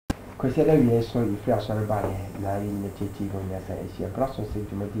Because I don't so if you are sorry by now in the TT when you say she a process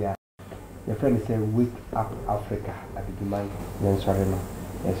to media. Your friend say wake up Africa at the demand, then sorry no.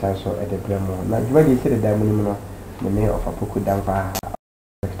 Yes, I saw at the Bremo. Now, when you say the diamond, the mayor of Apoku Dampa,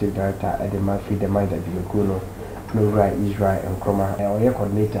 executive director at the man free the mind at the Kuno, Nora Israel and Chroma, or your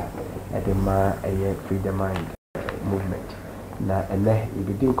coordinator at the man a free the mind movement. Now, and then you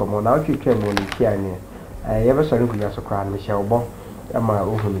begin come on out, you came on the Kiani. I ever saw him as a crown, Michelle Bon, and my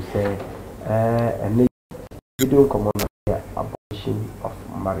own say, and you don't come on here, abolition of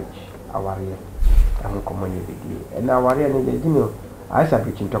marriage, our year, and community, and our year, and you know. I said,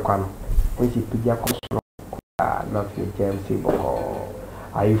 preaching to Kwan, when she put your cost, not your James Boko.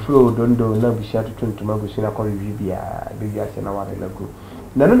 I flew, don't do, no be sure to turn to Mabusina Corey Vibia, baby, I send a while ago.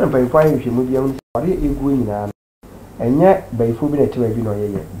 None of my fine if you move your own body, a going and yet by Fubin to a vino,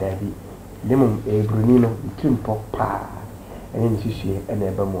 Daddy, Lemon, a Brunino, Trim Pop, Pa, and in Sushi, and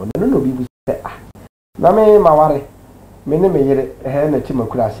ever more. No, people say, ah, Name, my worry, many may a hand a Timor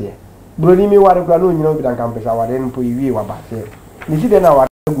class here. Brunimi, what a granule, you know, with a campus, our then put you about it. You see, then our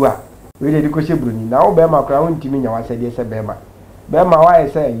gua, we did the Bruni. Now, Bema crown to me, I said, yes, Bema. Bema, why I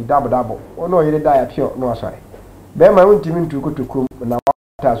say, double. Oh, no, you die at pure, no, sorry. Bema went to me to go to Kum, now,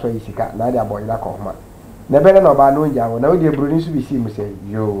 that's why you see, Nadia boy, like Homer. Never know about no Java, now the Bruni should be seen, say,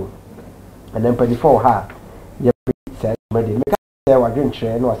 yo. And then 24 her, yet said, Medi, make there were drink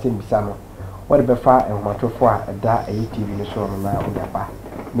train or sing Bisano. What about far and what for a da a TV in the show now on their bar.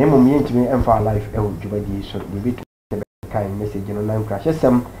 Name me to me and for life, oh, Jubilee, so the bit. Kind message no nan crash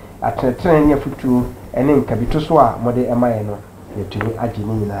some atretre nya futu ene nkabito so a mode emaye no yetumi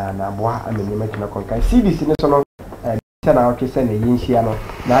agini nyina na aboa ameni makina konkan CDC ne so no se na oke se na yinhia no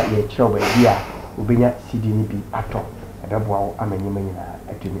na ye kire oba bia obenya CD ni bi ato edaboa wo ameni manyina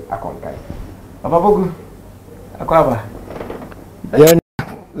atumi akonkan ababogu akwaba ye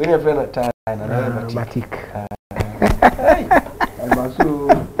we friend ta na matic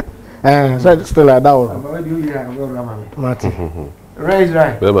I so still a down. Marty.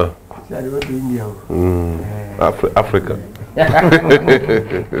 Right. Bema. Africa.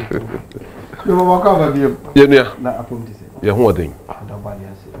 You walk over here. Yeah. Not a point to say. Yeah, what thing?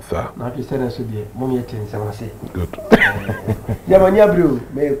 Sir. Not you said I should be. Mommy, 10 say. Good. Yeah, my near brew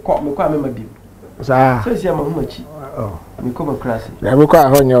may call me quite maybe. Sir, says you're much. Oh, we come across it. Yeah, we quite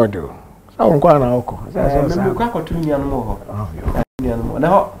on your do. So I'm quite an alcohol. I'm quite to me and more.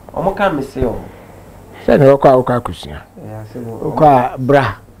 Now, I'm come say, oh, send her quite a cushion. Quite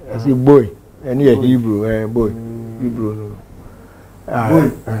bra as a boy, and you're Hebrew, boy, Hebrew.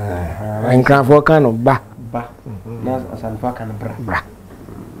 And can't for kind of back. As I'm fucking bra.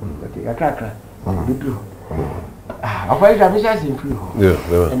 A cracker. I find that I improve.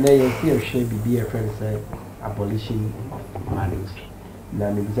 Yeah, and then you feel shame be a friend say abolition of marriage.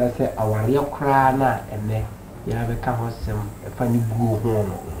 Now, you just say our real crown and then. You have a come some funny go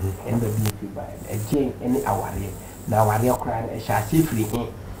home and the beef by a jay any hour. Now I real cry a shall see free.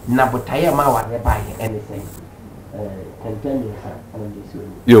 Now, but I am our by anything. Can tell me,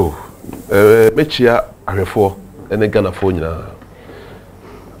 yo, Mechia, I refer and a gun for you.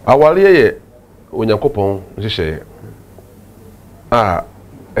 Our year when your coupon, say, a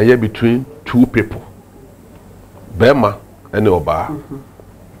year between two people, Bema and Oba.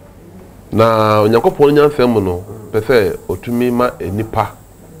 Na onyankopon nyansem no pese otumi ma enipa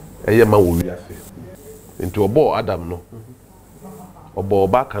eye ma wo wiase nti obo Adam no obo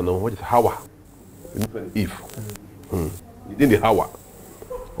oba kan no which is Hawa Eve in the Hawa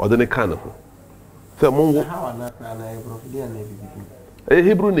or the kan no so mo Hawa na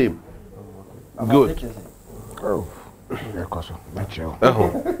Hebrew name good oh yeah koso natural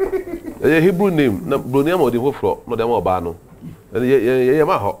Hebrew name na broniam odi hofro no dem oba no ye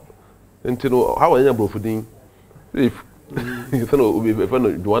ma ho Intino, how I am Brofudin. If you know,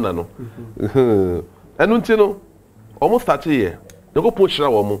 if Joanna no. And Untino, almost 30 years. No go push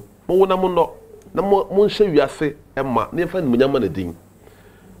our woman. Monamundo, no more share you say, Emma, near friend Munyaman ding.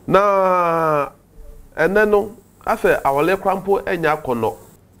 Na, and then no, I say, our lay crampo and yakono.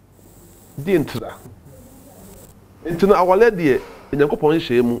 Dintra. Into our lady, in your coupon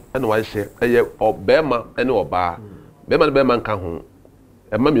shame, and why share, or Bema and or bar. Bema and Beman can home.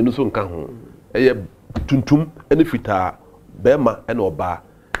 A mammy no soon can home. A tuntum, any fita, Bema and Oba,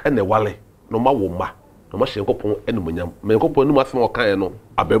 and the Wally, no ma woma, no ma shank upon any munyam, may go upon no much more kind of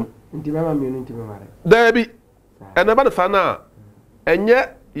abem. There be, and about the sana, and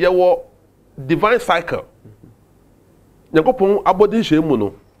yet ye were divine cycle. Yakopon abodi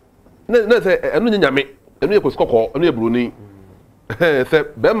shemuno. Ne say, and yame, and you could score, and you bruni. Say,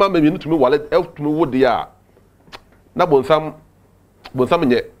 Bema may to me wallet, elf to me wood the yard. Na bonsam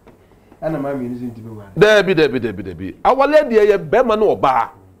yet. ana ma mi nzi ntibe wa debi awale de ye bema no oba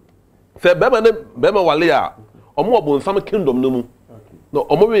se bema wale a omo obonsam kingdom no mu no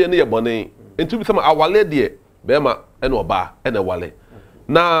omo we ne ye bone enti bi sama awale de bema ene oba ene wale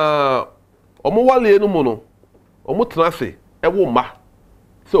na omo wale no mu no omo trase ewo ma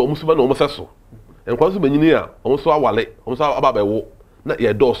se omo suba na omo seso enkwa so banyini a omo so awale omo so aba bewo na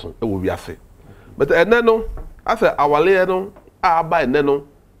ye doso ewo wiase but ene no ase awale no aba ene no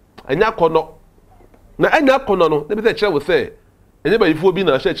enya kono na enya kono no ne be se kire wo se enye ba yifo bi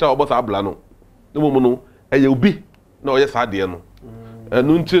na hye kire obo sa abla no ne mu no eye obi na oye sa de no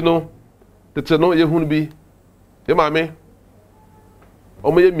enu nti no tete no ye hunu bi ye maame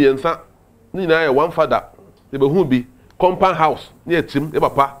omo ye miensa ni na ye one father ye be hunu bi compound house ni etim ye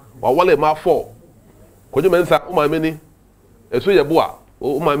papa wa wale ma 4 kojo mensa o maame ni eso ye boa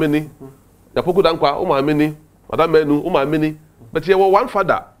o maame ni ya poku dankwa o maame ni madam menu o maame ni but ye one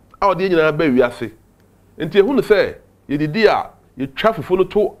father a de nyina ba wiase enti ehunu se ye didi a ye twafufu no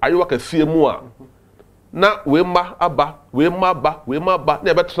to ayewa kasie mu a na we ma aba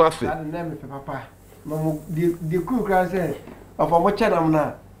na ebe tena ase na me papa no mo di ku kra se of mo chanam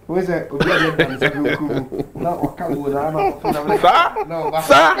na we se obi a dey dance ku na o ka wo na na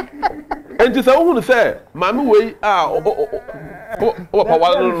sa enti se ehunu se maame we a o papa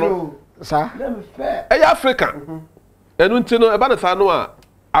wala no sa na me fe eya Africa enu nti no eba na sa no a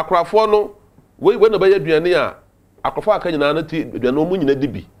akrafo no we no be aduane a akrafo aka nyina na ti aduane o mu nyina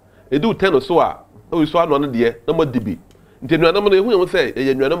dibi edi u 10 so a o so ano no de na mo dibi nti aduane mo no ehu yem se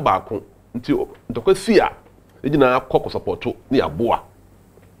ye aduane baako nti ntokwa si a ejina akọ supporto na ya boa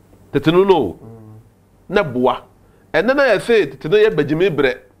tetenu no na boa enne na ya se tetenu ye bagimi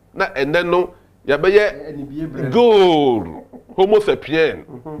bre na enne no ya be ye gold homo sapien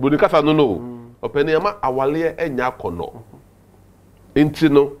boni kasa no openi ama awale enya akono enti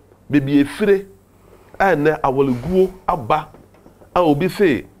no bebi efire ene awaleguo aba a obi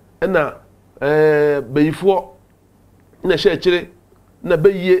se na beyifo na hye na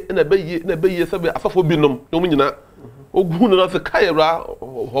beye sabe asafo binom no nyina ogu na se kayera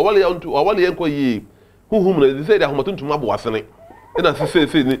howale yanko yi huhum na se da homatuntum abo asene na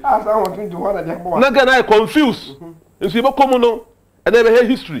se ni asa homatuntum wana de abo na gana confuse nso ibo komu no na be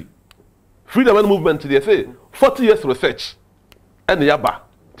history freedom and movement they say 40 years research and yaba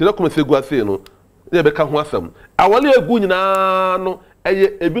ti na come se gu ase no na be ka ho asam awale egu nyina no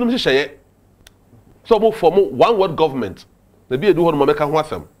eye ebinum hyehyeye so mo form one world government na bi edu ho no meka ho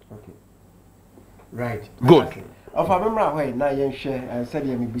asam okay right good of amemra hoy na yen hwe said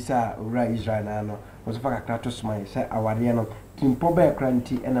ye mebisa owura Israel na no wo so fa kakra to soma say aware no timpo ba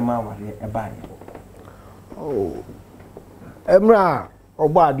ekranti ena ma aware e ba ye oh emra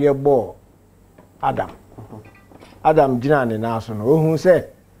ogba ade bo Adam jina ne na so no ohun se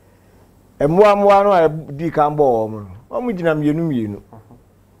emwa no a di kan bo o mu jina mienu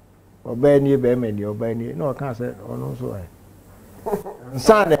oba ni be ma ni oba ni no kan se ono so ai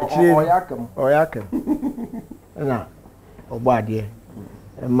nsa na chi oyakam na ogba ade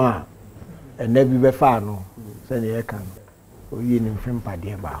ma enabi be fa no se ne ye kan oyi ni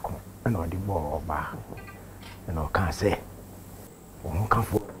mfempade baako na odi bo oba na o kan se o kan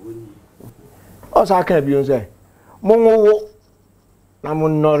fo o sa kan bi o se monwo na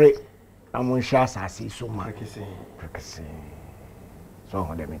monore na monsha asase so ma kese so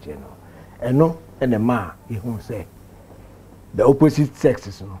ho dem je no eno ene ma ehun se the opposite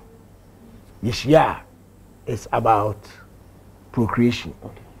sexes no yeshia is about procreation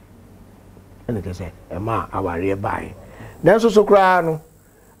okay and it say e ma aware bae na so kra no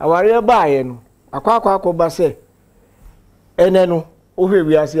aware bae no akwa ba se ene no o hwe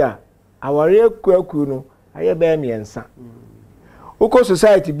wiase a aware kwaku no aye be miensa uko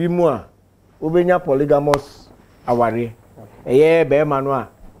society bi mu a obenya polygamous aware eye be ma no a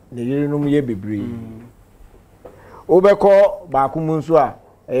ne yirinum ye bebre obeko ba kumu nso a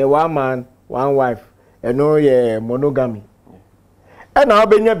eye one man one wife eno ye monogamy ena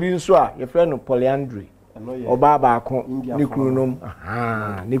obenya bi nso a ye frɛ no polyandry oba ba ko ne krunum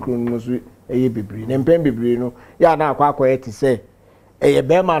ne krunum so eye bebre ne mpem bebre no ya na akwa eti se eye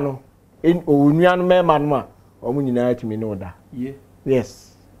be ma no owunua no me ma no a omu nyina atimi ne oda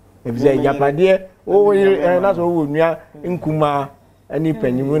yes ebize japade o na so owunua nkuma ani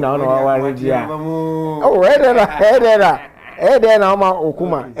panyimu na ona waware dia o edera na ma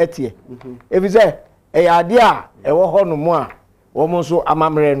okuma etie ebize ade a ewo ho no mu a wo mo so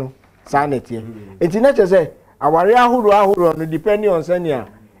amamre no sa na etie enti na chese aware ahuru no depending on sania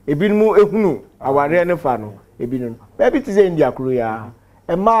ebinmu ehunu aware ne fa no ebinu baby tize ndia kuru ya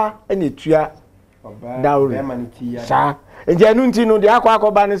ema enetua dawre sa enje anu nti no de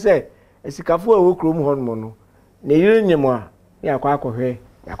akwa ba ne se esikafo a wo krom ho no no ne yire nyem a ya kwa akɔhwɛ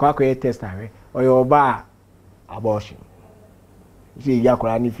ya kwa akɔyɛ test ahwɛ ɔyɛ ɔba abortion si ya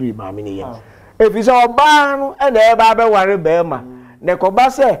kora ni free ma me ne ya efisa ɔba no na eba be ware be ma ne kɔba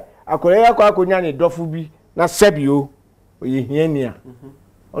sɛ akɔrɛ ya kwa akɔnya ne dɔfo bi na sɛbio oye hiani a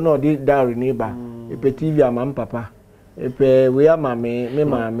ɔno ɔde dowry ne ba epe tv ama papa epe we ama me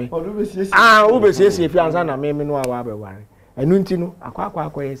maame wo be siesie fi ansa na me no awa be ware enu nti no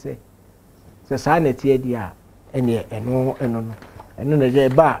akɔ yɛ sɛ saa na tie di a ene eno no na je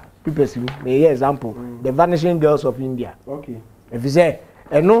ba pipesi me ye example the vanishing girls of India okay if you say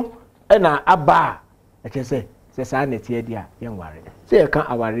eno na aba e che say saa na tie di a ye nware say e kan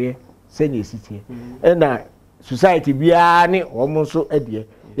aware say na esitie na society bia ne omo so adie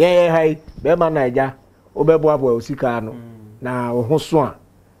ye hai be ma naija obebo abo osika no na wo ho so a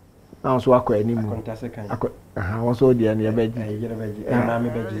na so akọ animu wọ́n sọ di ẹni ẹbẹ jí maame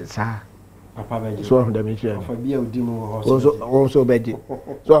bẹ jí sa papa bẹ jí so ọhún dẹmi tiẹ ọfọ bi a odi mu wọ́n sọ bẹ jí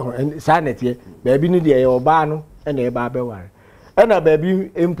so ọhún saa nẹtiẹ bẹẹbi ni deɛ yɛ ɔbaa no ɛna ɛbaa bɛ ware ɛna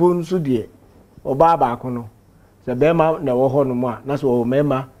bẹẹbi mpo nso deɛ ɔbaa baako no sɛ bɛrima na ɛwɔ hɔ nom a na sɛ ɔwɔ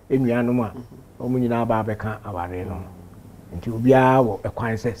mɛrima enua nom a wɔn nyinaa baa bɛka aware no nti obiara wɔ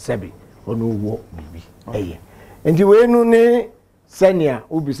ɛkwan sɛ sɛbi ɔno wɔ biribi ɛyɛ nti wei no ne sɛnea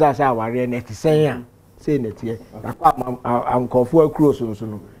obisa sɛ aware na ɛte sɛn a say netie akwa ankofo akuro so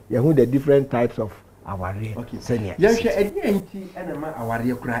no ye hu the different types of aware senior ye hwe edi enti ena ma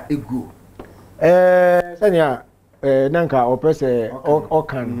aware kura ego senior nanka opese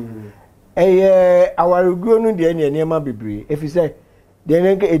okan aware guo no de ene ma bebre efise de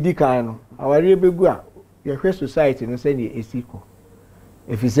nanka edika no aware begu a ye hwe society no senior esiko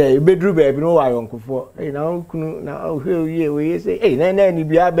efise ebedru ba ebi no wa yonkofo na onkunu na ohwe oye we say na ni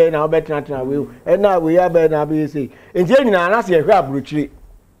bia be na obetena we na we ya be na be say enti nyina na se ehwe abrochire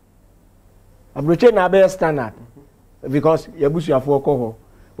na be standard because yabusuafo ko ho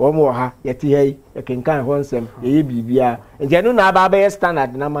wo ha yete hei ekenkan ho nsem ye bibia enti enu na ba be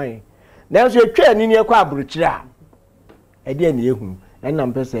standard na man na so etwa ni ekọ abrochire a ede na ehunu na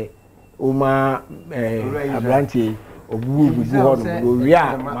mpese o ma abrantie obubu ho no wi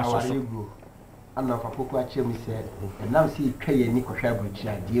a masoso ana fapoko a chem se na si twa ye ni kohwa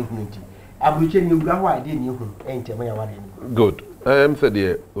abrochire de ehunu nti abrochire ni ugwa ho ade ni ehunu enti ma ya ware ni good said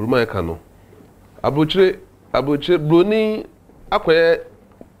here uruma ka no abrochire broni akoye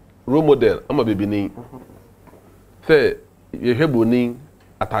role model ama bebini say ye hwe broni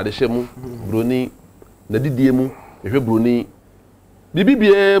atade hye mu broni na didie mu ye hwe broni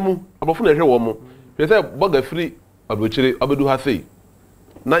bibibie mu abofo na hwe wo mu hwe say boga free abrochire obedu ha sei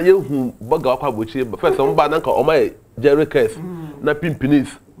na ye hu boga akwa abrochire first on ba nanka o ma jerrycase na pimpinis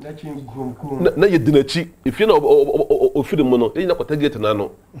na ye dinachi ifie na ofiri mu no ye na kwata gate na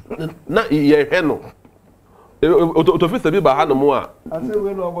no na ye hwe no otofisa bi ba ha no mu a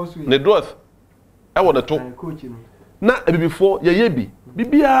ne dross e wona to na ebibifo ye bi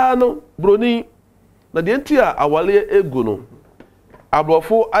bibia no broni na de enti a awale ego no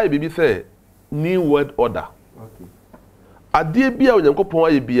abrofo aye bibi say new world order ade bia onyankopon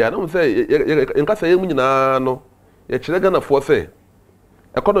aye bia na mo say nkasa ye mu nyina no ye kire gana fo say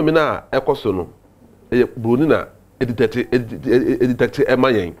economy na ekoso no ye broni na editete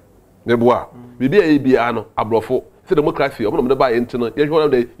emayen ne boa bibia ye bia no abrofo say democracy omo no ba ye enti no ye hwe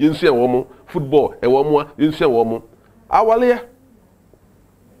de ye nsu en wo mo football e wo mo ye nsu en wo mo awale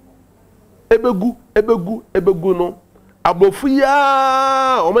ebegu no abrofu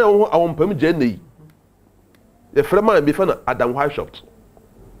ya o ma ho awompam je nei ye frema bi fa na Adam Weishaupt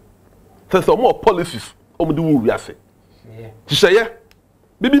says o more policies o mu di wu wiase tisheye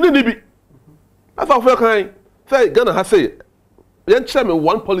bibi ni bi asa ofo kan say Ghana ha say ye nche me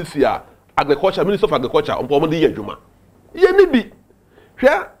one policy a agriculture minister of agriculture o mo di adwuma ye ni bi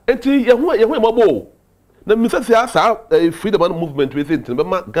hwa enti ye ho mabo na misasi asa freedom and movement we say enti be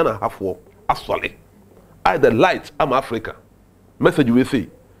ma Ghana hafo asole I the light am Africa message we say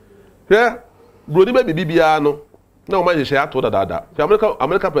here brodi be bibia no na o ma hye ato dada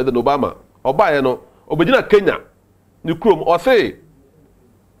America President Obama obaye no obegina Kenya ni krom o say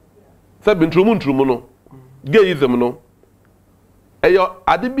ntrumu no gayism no eyo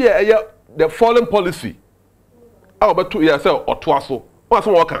adibia eyo the foreign policy a obeto ya say oto aso o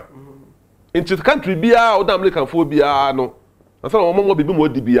so woka into the country bia o da American fo bia no na say o mo bibi mo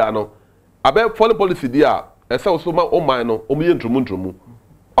di bia no abe foreign policy dia ese so ma o man no o me ntrumu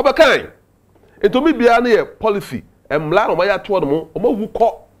obekan ento mi bia na ye policy emla no ma ya to no o ma wu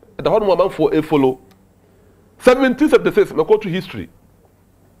ko da ho no ma fo e follow 1776 me go to history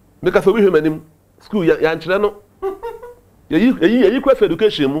make us we humanim school ya nchire no ye kwa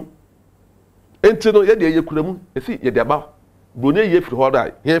education mu enti no ye de ye kura mu esi ye de aba broni ye free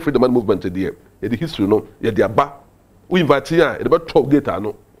holder here freedom movement de ye the history no ye de aba we invite ya e de be top gate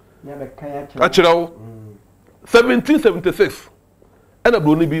ano ya be kan a kira wo 1776 ana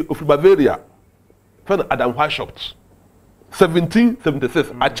broni bi of Bavaria fan Adam Weishaupt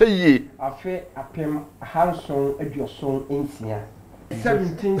 1776 a cheye afe apem Hanson Edioson ensia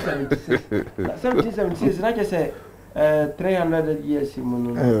 1776 1776 na ke say 300 years mu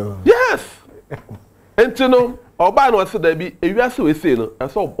no yes enti no oba no ase da bi ewiase we say no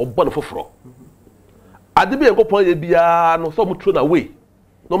so obo no foforo ade bi enkopon ye bia no so mo throw na way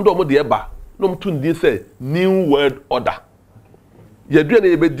no mo do mo de eba no mo tun din say new world order ye dua na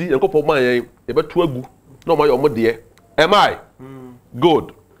ye bedi enkopon man yen ye beto agu no mo ye mo de am I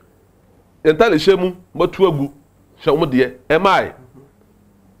good entale shemu mo to agu hwe mo de am I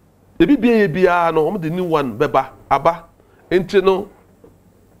ebi bia no mo de new one beba aba enti no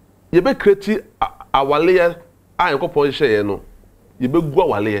ye be create awale a enkopon hye no ye be gu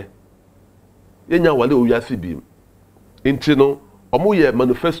awale ye nya awale o wiase bi enti no omo ye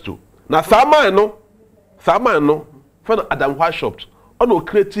manifesto na saman no fa Adam Weishaupt ono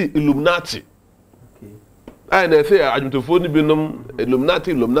create Illuminati I na say ajumtofo ni binom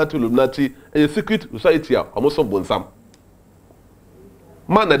Illuminati a secret society a omo so bonsam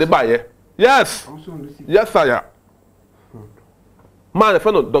man na de baye yes sir man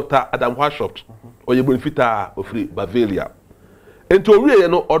fa no Dr. Adam Weishaupt oye bonfita ofri Bavaria ento wiye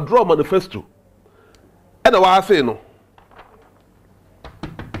no odro manifesto e na wa say no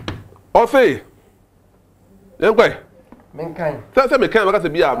o say enkwai menkan say mekan maka say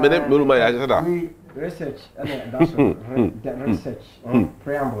bia me ma ya jada research and that's the research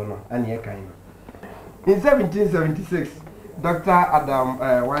preamble no and here kind in 1776 Dr. Adam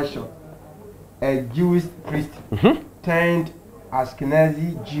Weishaupt, a Jewish priest turned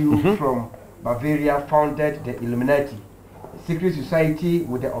Ashkenazi Jew from Bavaria, founded the Illuminati, a secret society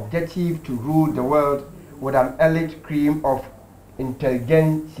with the objective to rule the world with an elite cream of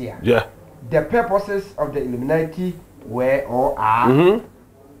intelligentsia. Yeah. The purposes of the Illuminati were or are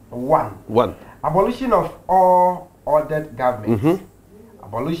one. Abolition of all ordered governments.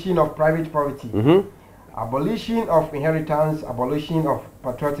 Abolition of private property. Abolition of inheritance. Abolition of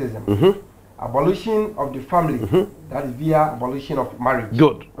patriotism. Abolition of the family. That is via abolition of marriage.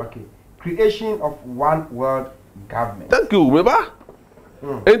 Good. Okay. Creation of one world government. Thank you, remember?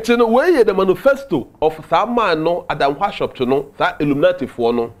 And in a way, the manifesto of some man no Adam Weishaupt no that Illuminati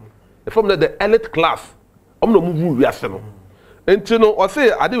for no from the elite class. I'm no move we are no. And you know, I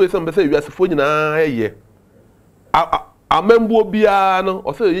say I do some say we are for nyina ye. A member bia no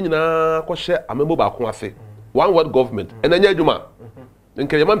or say nyina ko hye a member ba ko ase. One world government. And anya adwuma.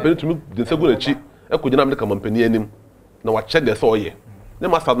 Nka ye man peni tumi de segu na chi e ko gina am de ka mampani anim. Na wa check the so ye. Ne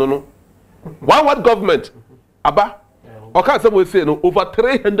masa no. One world government. Aba. Okay, some will say no over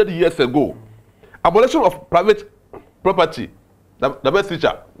 300 years ago. Abolition of private property. The best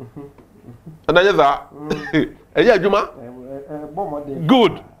teacher. And then adwuma.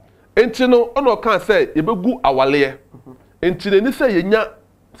 Good. Enti no ono kan say ye begu awale. Enti ni say ye nya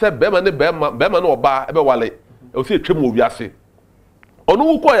say bema no oba ebe wale. E say twem owiase. Ono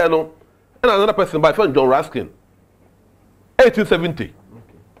wu koye no and another person by friend John Ruskin 1870.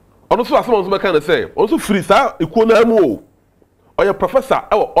 Ono so asem onso kan say onso free sa ekuo na mu o. Oye professor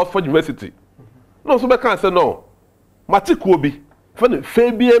at Oxford University. No so kan say no. Matikuo bi friend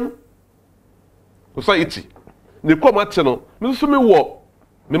Fabian Society. Ne ko mate no me so me wo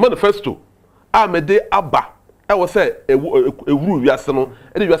me manifesto a me de aba e wo say ewuru wiase no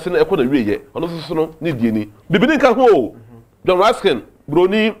e de wiase no e ko na wieye ono so no ne die ni bibini ka ho John Ruskin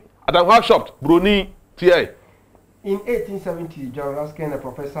broni Adam Weishaupt broni TI. In 1870, John Ruskin, a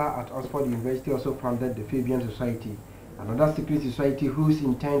professor at Oxford University, also founded the Fabian Society, another secret society whose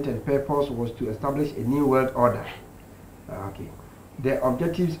intent and purpose was to establish a new world order. Okay. The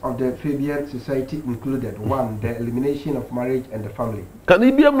objectives of the Fabian Society included 1. The elimination of marriage and the family. Can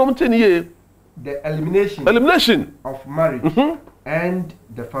it be a moment in here? The elimination of marriage and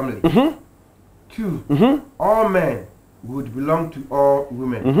the family. 2. All men would belong to all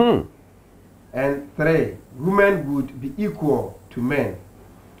women. And 3. Women would be equal to men.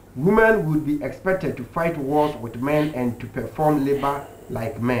 Women would be expected to fight wars with men and to perform labor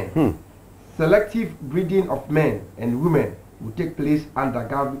like men. Selective breeding of men and women would take place under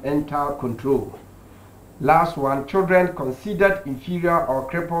governmental control. Last one, children considered inferior or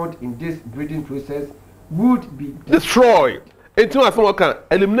crippled in this breeding process would be destroyed.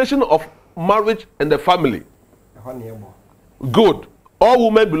 Elimination of marriage and the family. Good. All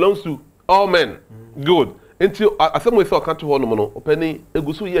women belongs to all men. Good. Until as some way saw country one no penny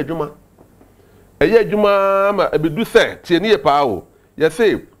egusu ye adwuma. eye adwuma ma ebedu say tie ne pa o you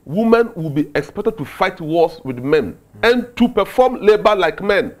say women will be expected to fight wars with men and to perform labor like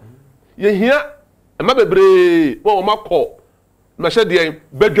men ye hia ma bebre wo ma ko ma hye de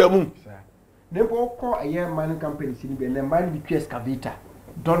bedwamu nempo ko eye mining company si ni be na mine bi excavator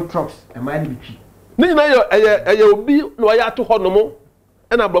don trucks e mine bi twi ni nyina eye obi no ya ato ho no mo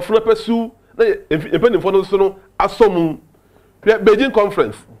e na abrofo na pesu na empanimfo no so no asomu Beijing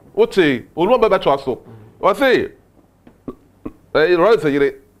conference wote olu ba to aso o say ro say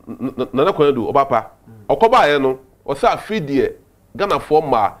yire na kwanu du obapa okoba ye no o say afidie Ghana for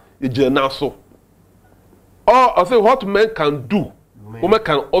ma ejina so I say what men can do women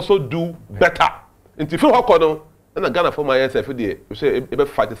can also do better nti fi hokọ no na Ghana for ma ye say afidie o say e be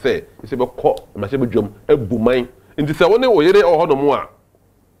fight say e say be kọ ma say be dwom ebu man nti say woni o yire o ho no mo a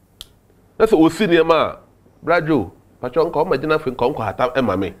na say o si ne ma brajo pacho nko ma gina fi nko hata e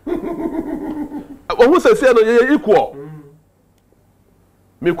ma me o hu se se no ye equal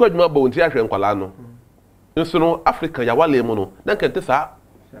me kwa dwuma bo nti ahwe nkwala no nso no Africa ya wale mu no na nkente sa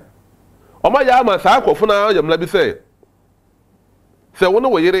o ma ya ma sa akofo na ya mla bi se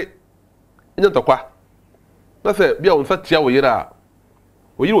wono wo yire nya ntokwa na se bia won sa tia wo yire a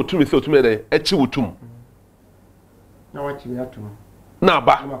wo yire otumi se otumi de echi wotum na wachi mi atum na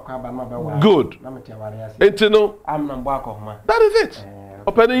ba good enti no am na mbo akoma that is it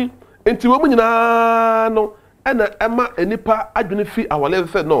openi enti wo mu nyina no ena ema enipa adwene fi awale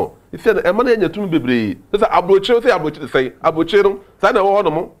se no ife na ema na nya tumi bebre se abrochire se abrochire no sa na wo ho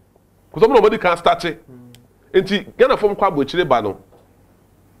no mo kuzo mo no body can start enti Ghana fom kwa abrochire ba no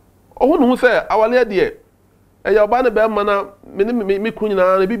ohu no se awale de eya oba na be ma na me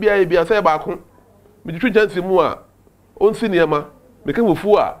kunyina na bibia se ba ko me ditwe chance mu a onsi niema meka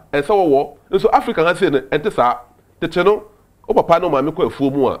wofu a ensa wo nso Africa ha se ne ente sa tete no o papa no ma me ko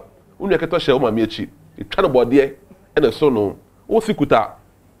afuo mu a unu eketo hye o ma me achi etwa no bode ene so no wo sikuta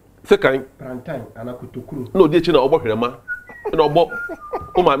sekan plantain anakutokuro no di echi na obo hwerema na obo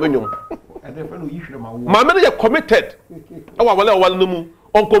o ma me nyom ade fa no yi hwerema wo ma me no committed awa wale no mu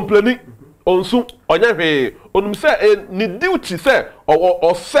on complaining onsu onya hwe onum say ni duty say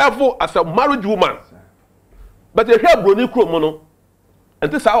or serve as a married woman but e hwe broni kro mu no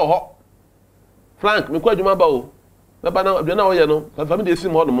ente sa ho Frank me kwa dwuma ba o ba na aduana wo ye no fa me de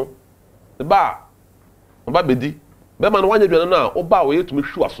sim ho no mo ba bedi be ma no wanya aduana no a wo ba wo yetumi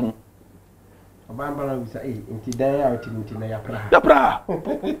hwu asom oba mbara bisa enti dan a otinti na ya pra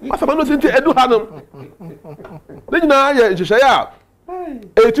asaba no senti edu ha no ne nyina ye nhehye ya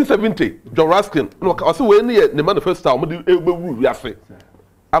 1870 John Ruskin no ka se we ne ne manifesto mo de ebewu wiase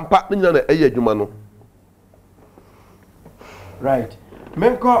ampa ne nyina na eye adwuma no right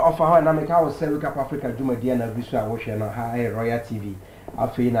menko of our na meka wo say we cap Africa dwumadi na bisu a wo hwe no ha Royal TV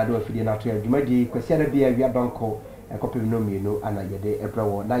afei na do afidi na to dwumadi kwasi na bia wi adonko ekopem no mienu ana yede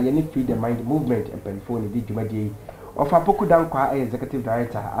ebrawo na ye ne free the mind movement empanfo ne di dwumadi of apoku dankwa executive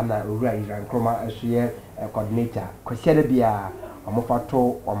director ana owura Iran Kroma esoye coordinator kwasi na bia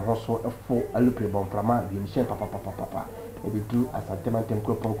omofato omhoso efo alupre bonframa bi nhyɛ papa ebidu asantemantem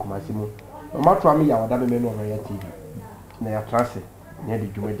kropon komasimu omato ami ya wada me no Royal TV na ya trase na di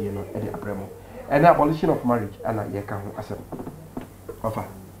dwumadi no e di abramo and abolition of marriage ana ye ka ho asem ofa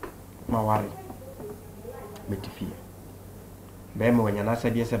ma wari metifi bema wanya na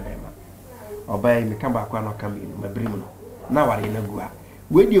sadie se bema obai me kan ba kwa no kam inu mabrim no na wari na gua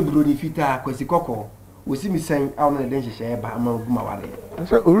we di oburo ni fita kwasi kokko wosi mi san awo na den hyehyɛ ba ama guma wari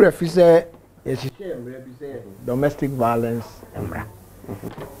so owura fi se ye hyehyɛ mra bi se domestic violence emra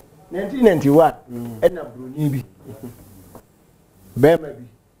 1991 ena broni bi bema bi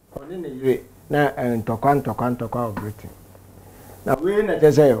oni ne yire na ntokwa of Britain na we na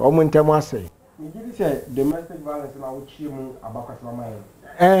je say o mu ntem ase ni gidi say domestic violence na wo chi mu abakwasa ma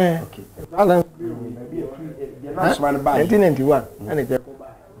okay violence bi e na sman ba 1991 ana je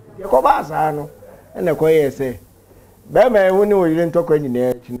ko ba sa no ena ko ye say bema e woni o yire ntokwa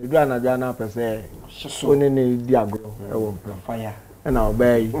nyina chi ne du anadwa na pese oni ne di agro e wo mpem fire ena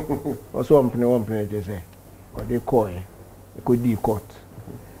obai o so mpene je say o de ko e ko di court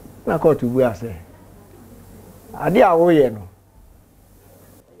na court bu ase ade a wo ye no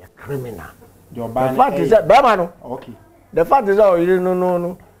ya criminal the fact is that bema no okay the fact is that you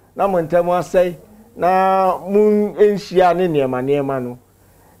no na mo ntem asai na mun enhia ne niema no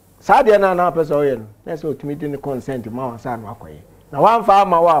saa de na person o ye no na so ultimate ni consent ma wa sa no akoye na wan fa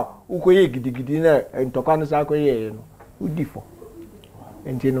ma wa ukoye gidigidi na ntokwa no sa akoye no udifo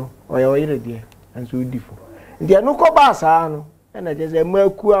enti no o ye o yire de enso udifo enti anu ko ba sa no na je se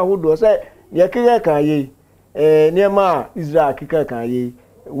maku ahodo se ye keke kan ye niema Israel keke kan ye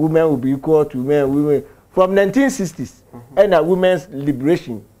women will be equal to men, women from 1960s. And women's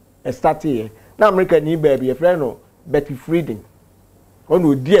liberation started here. Now America need baby a friend no Betty Friedan.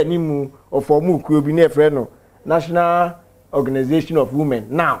 Ono di animu of formu kuobi na friend no National Organization of Women.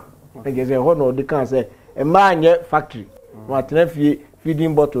 Now, I guess a honor they can say a man yet factory. What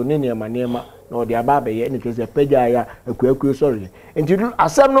feeding bottle ni nema no the ababe ye ni say peja ya akuaku sorry. Enti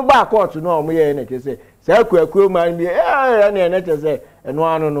asem no ba court no omo ye na say say akuaku man bi na say eno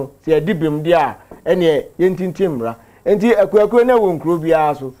anu no say adibim dia ene yentintimra. Enti akuaku na wo nkro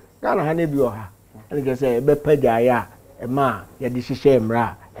bia so Ghana ha na bi oha. Ene say be peja ya e ma ye di hihye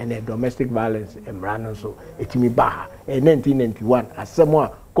mra and domestic violence emra no so etimi ba 1991 asem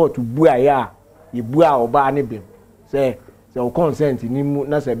a court bua ya ye bua oba ne bim say so consent ni mu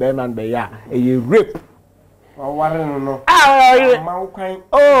na se be man be ya e rape o ware no no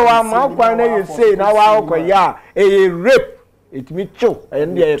amaukan na you say na wa ko ya e rape etimi cho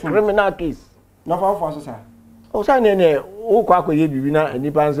and the criminal case no for so sir o sa ne o kwa ko ye bibi na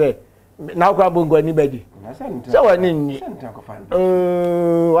anipa say na kwa bongo ni beji so wa ni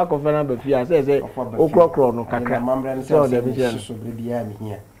wa ko fa na be fia say o krokro no kakra so de bi so bre bia mi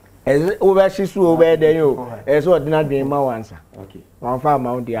hia over shisu over there yo so ordinary dream ma wansa okay one farm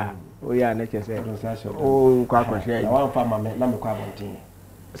out there o ya na chese o kwa kwa share one farm na me kwa bontin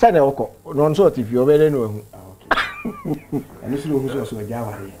say na oko no so tv over there no hu okay ani so ja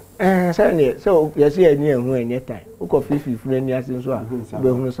ware say ne so yes ye ni ehun enye time o ko fifi fun ani ase so a be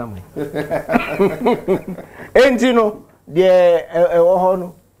hu samu enti no de wo ho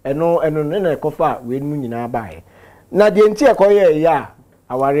no eno na kofa we nu nyina bae na de enti e koye ya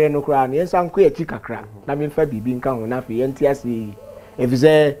aware no kra na yensan ko echi kakra na me fa bibi nka ho na fe yenti ase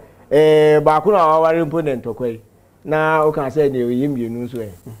efize ba ku na aware imponent okwai na o kan say na oyimienu so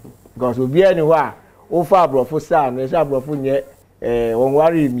because obi ani ho a o fa abrofo sa no e abrofo nye won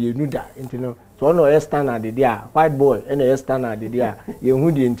ware imienu da enti no so no e standard de dia white boy e na e standard de dia ye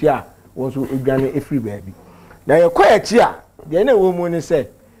hu de enti a won so odwane efri baabi na ye ko echi a de na wo mu ni say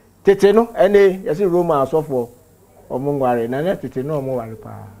tete no ene ye say Roma asofo omungware na na tete no omungware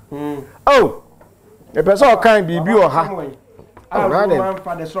pa oh e person kan bibi o ha man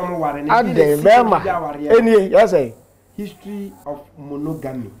for the some ware ade bema eni yes say history of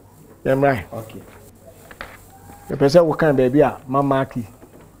monogamy right okay the person wo kan baby a mamaki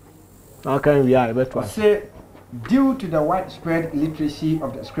how can we are better say due to the widespread literacy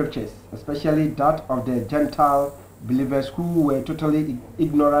of the scriptures, especially that of the Gentile believers who were totally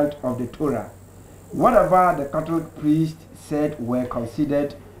ignorant of the Torah, whatever the Catholic priest said were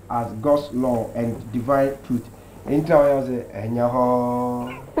considered as God's law and divine truth.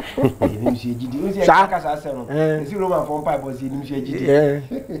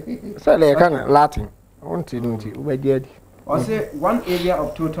 Latin. One area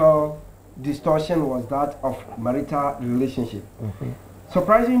of total distortion was that of marital relationship.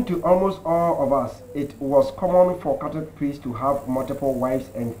 Surprising to almost all of us, it was common for Catholic priests to have multiple wives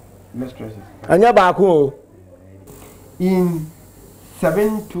and mistresses. In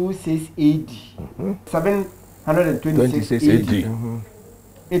 726 AD, 726 AD,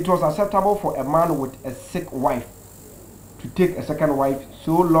 it was acceptable for a man with a sick wife to take a second wife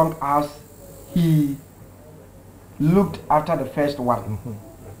so long as he looked after the first one.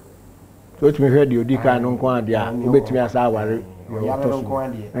 So to me heard you dika no kwa dia obetimi asa aware no kwa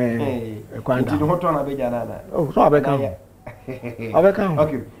dia oh so abeka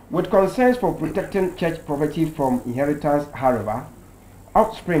okay with concerns for protecting church property from inheritance, however,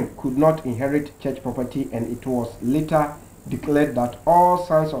 offspring could not inherit church property, and it was later declared that all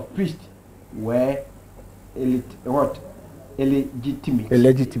sons of priests were illegitimate. Very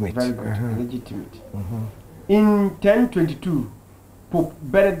good. Illegitimate. In 1022, Pope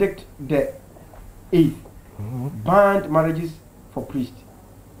Benedict VIII banned marriages for priests.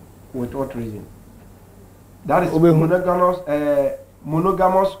 With what reason? That is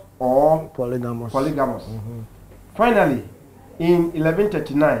monogamous or polygamous. Finally, in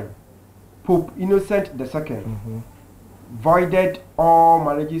 1139, Pope Innocent II voided all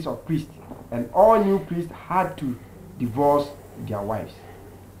marriages of priests, and all new priests had to divorce their wives.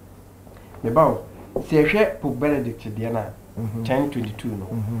 About Pope Benedict Diana 1022 no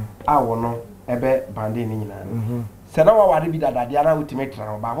awono ebe bande ni nyina se na waware bi dada Diana ultimate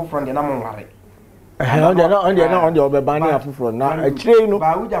na ba ho from de na monware on the obe bande afufro na akire no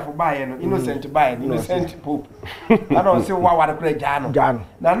ba ujafo baaye no innocent baaye innocent Pope na no se waware kura jano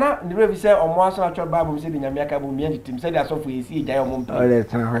na the rev say omo aso atwa bible say nyame aka bu mi antim say dia sofo esi gya omo mpi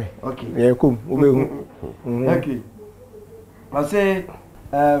okay yeah kum obehu okay I say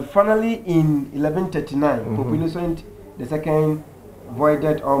finally in 1139 Pope Innocent II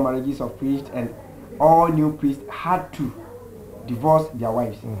voided all marriages of priests, and all new priests had to divorce their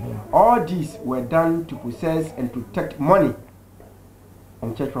wives. All these were done to possess and protect money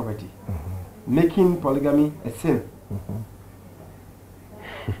and church property, making polygamy a sin.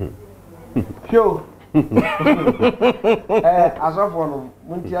 Phew. As of one,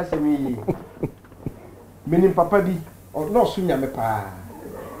 Muntia Semi, meaning Papa B, or no sooner me pa.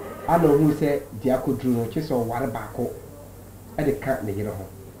 I know who said Diaco Drew, Chess or water backo at the cat in the home.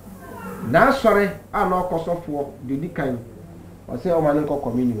 Now, sorry, I know cost of war, the decline. Or say, oh, my uncle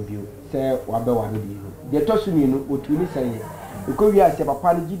communion view, say, Wabba Wabby. The Tosun would really say, because we are a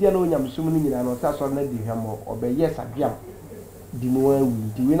papa, Gideon, I'm assuming in an ossa on the hammer, or by yes, I jump. The more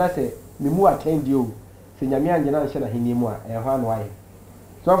we do, when I say, the more attend you, Senyamia and Janan Shana Hinimua, and one wife.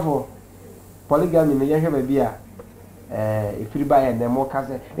 So for polygamy, may have a beer, if you buy and then more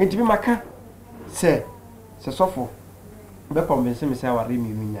cousin, and to be my car, say, so for Bepom and Semi Sawa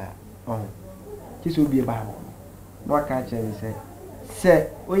Rimi, oh, this will be a Bible. No, I can't say,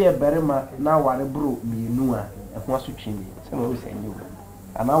 we are better now, what a brew me nua, and what's to change. Some of us and you.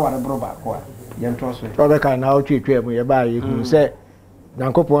 And now what a brew back, young trust with other kind of treat you buy you say.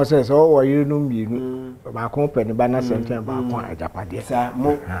 Nanko says, oh, you know me, my company, but not same time about Japan. Sir,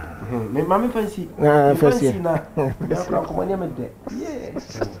 Mammy fancy, fancy now.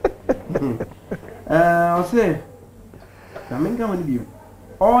 Yes. I'll say, I'm going to be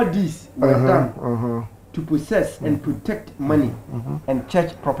all these were done to possess and protect money and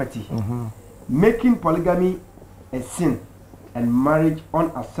church property, making polygamy a sin and marriage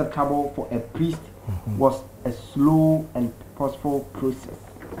unacceptable for a priest was a slow and purposeful process.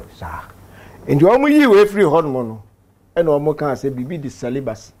 Sir, and you only you every hormone, and one can say, be the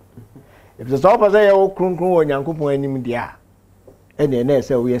celibacy. If the top of the old crunk or Yankupo and India, and then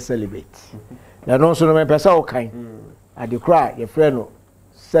say we are celibate. Then also my person kind. I decry your friend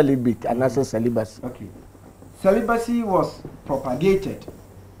celibate and not celibacy. Okay. Celibacy was propagated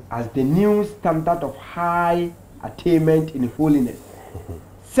as the new standard of high attainment in holiness.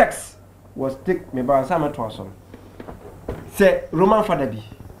 Sex was take me by some person. Say Roman father be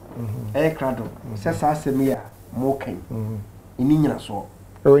a cradle, says Asemia, moking in India so.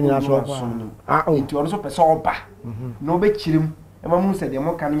 Oh, in into also Pesoba. No big chim, and Mamu said, the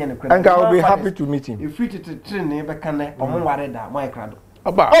more coming and I'll be happy to meet him. If you to train neighbor can or more worried that my cradle.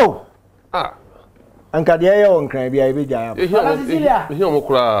 Oh, ah, and Cadia on Crabby, I be Jaya. You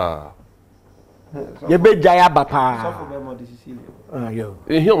cry. You be Jaya Bapa.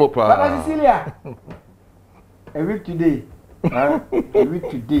 Cecilia. A week today. A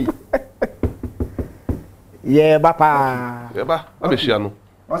week today. Yeah, Bapa. Yeah, Abishiano.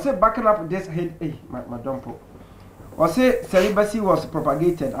 I said, backing up this head, Madame Po. I say, celibacy was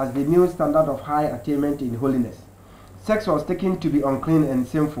propagated as the new standard of high attainment in holiness. Sex was taken to be unclean and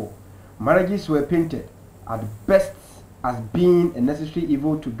sinful. Marriages were painted at best as being a necessary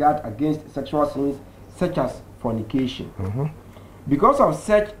evil to guard against sexual sins such as fornication. Because of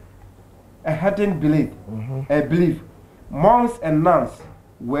such a heightened belief, monks and nuns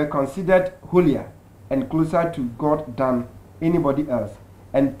were considered holier and closer to God than anybody else,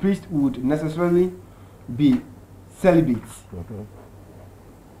 and priests would necessarily be celibates.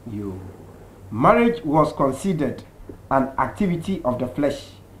 Marriage was considered an activity of the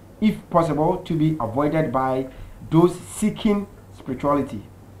flesh, if possible, to be avoided by those seeking spirituality.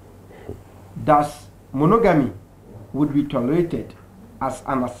 Thus, monogamy would be tolerated as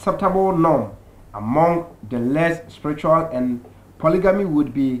an acceptable norm among the less spiritual, and polygamy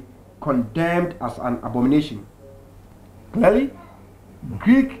would be condemned as an abomination. Clearly,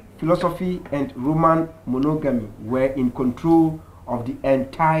 Greek philosophy and Roman monogamy were in control of the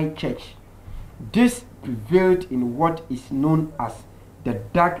entire church. This prevailed in what is known as the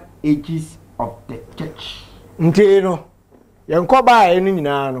Dark Ages of the church. Ntino, yankoba enu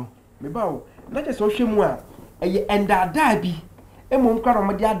nyina no. Mebao, na je so hwemu a eye endada bi, emu nkwa no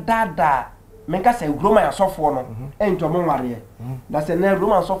mede adada, menka se Roman asofo no, ento mo nware. Na se na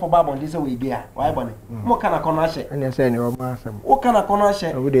Roman asofo ba bonde se we bia, why bone. Mo kana kono ahye. Ene se ne o ma asem. O kana kono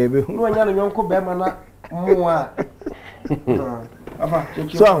ahye. Wo de be hu. No anya no yonko be ma na mo a. Afa,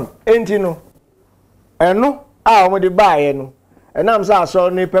 so ntino. Eno a o de baaye no. Enam say so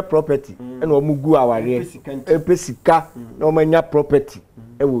ne pe property e na omugu aware e pesika na omanya property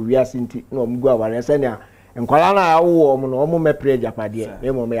e wo wiase nti na omugu aware se na enkwala na awo mo na omu mepre japade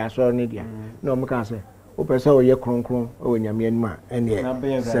e mo me aso ne dia na omu kan se o pese o ye kronkron o nyame anim a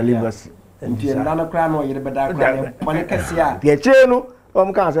ene celibacy nti nda no kra no yire beda kra ne kase a de che no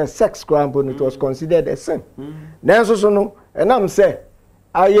omu kan se sex crime it was considered a sin nanso so no enam say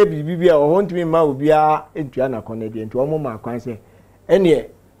aye bibia o hontimi ma obia entua na konede nti omo ma kwan se ene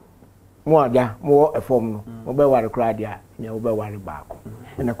mo ada mo efom no mo be ware kra dia ne wo be ware baako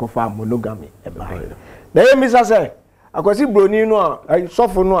ene ko fa monogamy e ba na ye misa say akwasi broni no a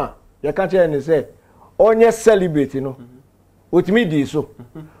sofo no a ye ka che ne say onye celebrate no otimi di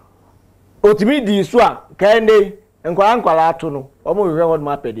so a ka ene nkwala ato no omo hwe won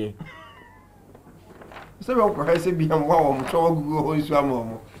ma pede se be ko se bi am wa wo mo so gugu ho isu am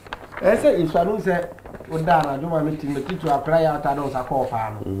mo se isu anu se odana joma mitimi titu akra ya ta do sa ko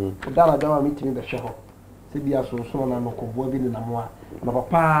fa no odana joma mitimi be hwe ho se bi aso so na no ko bo bi na mo a na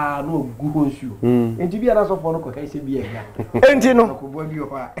papa no gugu ho isu enti bi ana so fo no ko se bi e ya enti no ko bo bi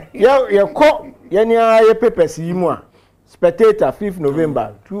ho a ye ko ye ni aye papers yi mu a Spectator 5th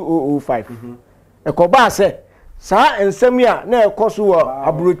November 2005 e ko ba se sa ensem ya na ekoso wo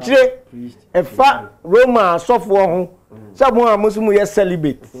abrochire efa Roma sofo ho sabo a musumu ye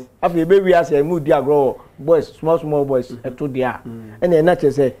celebrate afi be wi ase mu di agro boys small boys eto dia ene na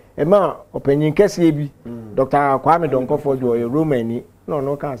chese e ma opanyin kese bi Dr. Kwame Donkofo jo ye Romani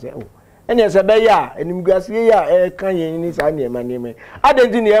no kan se o ene se be ya enimguase ya e kan ye ni sa ne ma ne me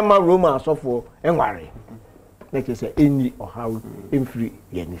adenti ne e ma Roma sofo enware na chese eni ohaw emfiri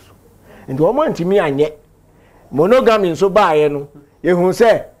ye ni so enti o mo ntimi anye monogamy nso baaye no yehu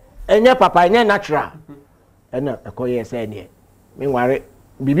se enye papa enye natural ena ekoye se ne me ware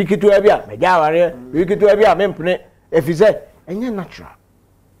bibi kitu abi a meja ware bibi kitu abi a mempene efize enye natural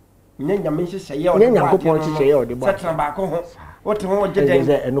nye nyame hyehyɛ ye nye nyakopon hyehyɛ ye ode ba setra ba ko ho wote ho gyeden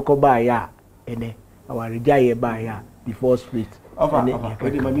se enoko baaye a ene aware jaye baaye a before spirit ofa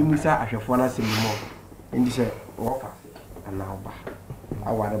odi mami musa ahwefo na semi mo ndi se wofa ana oba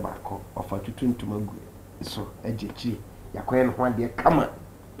aware ba ko ofa tutuntuma gu so ejechi yakoye no ho ade kama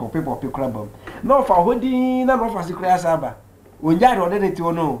popi krabam na ofa hodi na ofa sikra saba onja de ode ti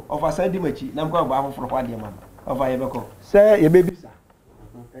ono ofa sadi machi na mko ba afoforo ho ade ma ofa ye beko se ye bebisa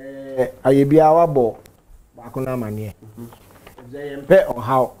ayebia wabo ba ko na mane ze ye mpe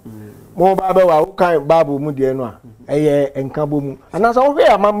ohaw mo ba be wa ukan babu mu de no a eye enkabo mu anasa wo hwe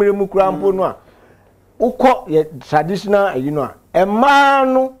amamre mu kurampo no a ukọ ye traditional no a ema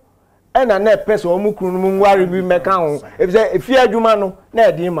no ena na pese o mu kunu mu nware bi meka ho efi adwuma no na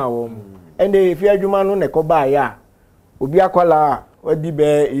edi ma wo mu ene efi adwuma no ne ko ba ya obi akwala odi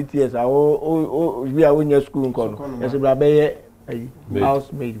be ETS a o bi a wonya school nko no ese bra be ye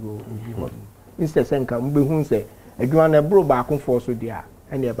house maid go instead senka mbe hu se adwuma na bro ba akon for so dia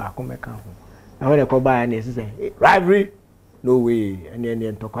ene ba akon meka ho na we ne ko ba ya na ese rivalry no way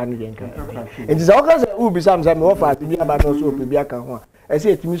ene ntokwa no jenka enti se o ka se u bi sam me offer bi aba no so opi bi aka ho a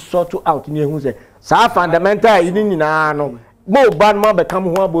ese etimi sort out ni ehun se sa fundamental yi ni nyina no mo ban ma be kam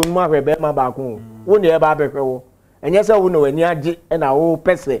ho abonu ma hwe be ma ba ko wo ne e ba be hwe wo enye se wo no wani age e na wo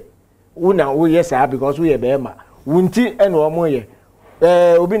pese wo na wo yes ah because wo ye be ma wunti e na omo ye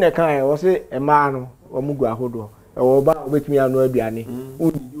obi ne kan wo se e ma no omo gu ahodo e wo ba obetimi anu aduane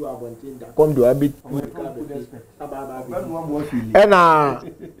wo ni du abontin da kom do abi e na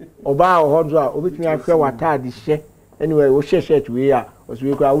oba ahodo a obetimi ahwe watade hye anyway wo shirt we a was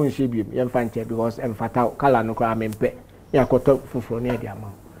we kwa won hye biem ye mfa nche because emfata color no kwa mempe ya koto fufuro ne dia ma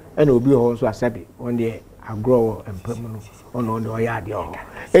e na obi ho so asabi on de agro empem no ono ndo ya de ho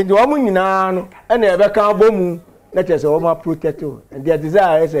endi wo nyina no e na ebe kan bomu na chese wo ma protect o and the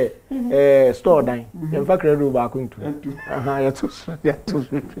desire say store dan ye mfa credo ba ko ntu aha ya to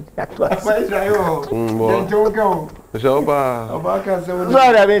apa israel den go so oba kan se wo so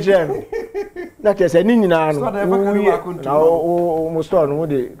da be chem na chese ni nyina no na o mo store no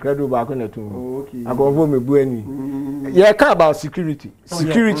de credo ba ko na tu agonfo mebu ani ye ka about security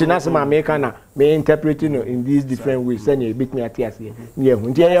na some America na me interpreting in these different ways say e bit me atiase ni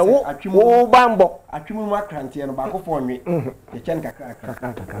ehun nti ye wo bambo atwemu mu akrantie no ba ko fo nwe ye chen kakra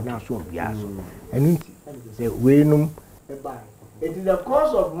na so bia so enu nti say we num e ba it is the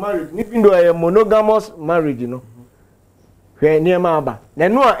cause of marriage even though a monogamous marriage no hwe ni ma aba na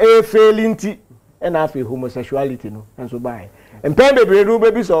no a e failing nti e na afi homosexuality no enso ba empen bebre ru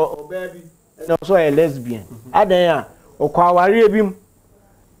be bi so oba bi and also a lesbian adan ya okwaware ebim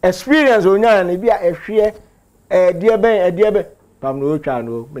experience onya na bi a ehwe edie pam no twa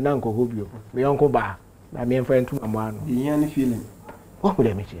no me na nko hobio me yonko ba na me mfa ntu amwa no the any feeling what would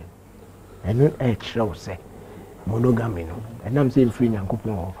I mean enu e kire se monogamy no enam se mfiri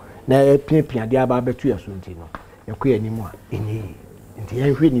nyankopon ho na epia de aba betu yaso nti no yakọ animu a enyi nti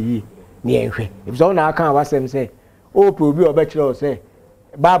yehwe ni yi ni yehwe if so na aka wasem se o pe obi oba kire o se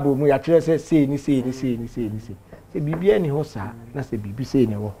bible mu ya kire se ni se bibia ni ho sa na se bibi se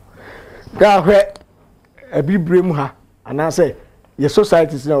ni ho ga hwe abibrem ha ana say your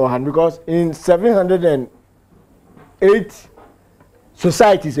society is now hand because in 708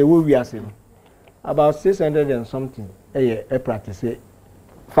 societies we are saying about 600 and something practice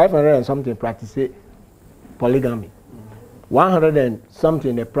 500 and something practice polygamy 100 and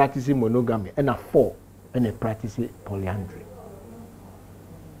something they practice monogamy and 4 and they practice polyandry.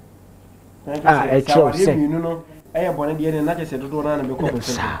 It's true. You know, I am one of the other natures to do run and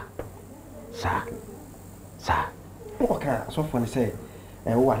sir. Okay, so funny say,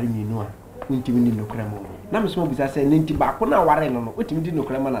 what do you know? Ninty minutes no cremo. Now, Miss Mobis, I say, Ninty back when I warren on what you did no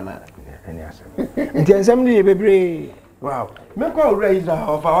cremana. And then somebody, baby. Wow. Meko raise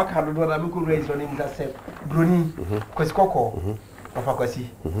of our card, what I could raise on him that said, Bruni, Quiscoco, of Aquasi.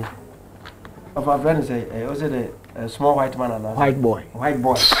 Of our friends, I was a small white man and a white boy. White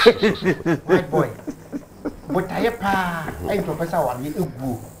boy. White boy. But I am Professor one, you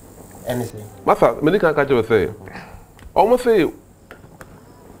go. Anything. Master, many can catch you say. Almost say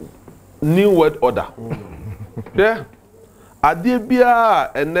new world order. Yeah. Adie bia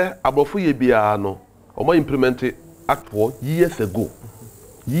ene abrofu ye bia no. Omo implement it at years ago.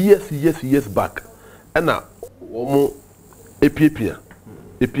 Years back. Ena omo epiepia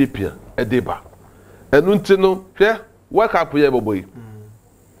edeba. Enu nti no, hwe work up ye boboy.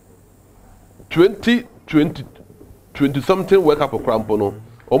 20 something work up crampo no.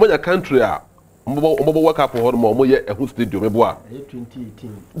 Omo country a omo work up ho no omo ye ehu stadium ebo a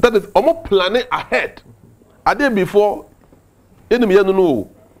 2018. That is omo planning ahead. A day before enemy ya no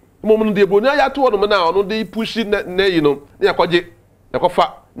omo no de ebo na ya to no na ono de push na yi no na yakwaje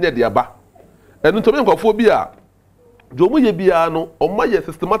yakofa na de aba enu to me nkofo bi a do omo ye bia no omo ye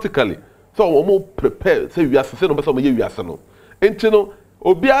systematically so omo prepare say we asese no be so omo ye wiase no enti no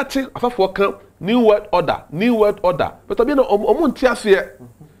obi ati afafo kan new world order but obi no omo nti ase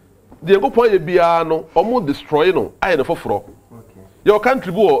the go ye bia no omo destroy no aye no foforo okay your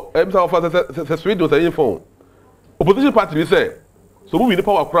country bo em sa of Sweden say phone opposition party be say so we need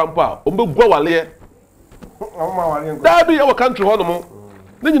power crampa omo gwa wale that be our country ho no mo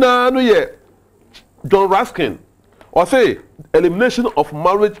ni nyina no ye John Ruskin or say elimination of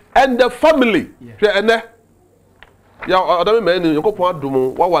marriage and the family hwe ene ya odame me ni yokopon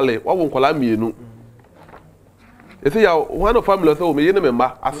adum wa wale wa won kwala mienu ese ya one of family so me ye ne me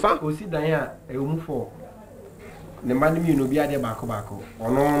ma asa osi dan a ewumfo ne ma ni mienu bi ade baako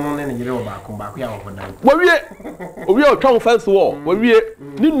ono ne yire wo baako ya wo dan owie o twan fence wall owie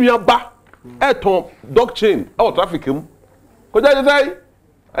ni nua ba eton dog chain o traffic mu ko ja dey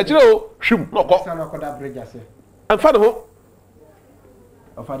a chire o hwim no ko sa no ko da bridge ase amfa de ho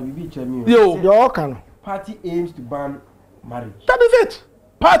ofa de bibi che mi yo kan party aims to ban marriage. That is it.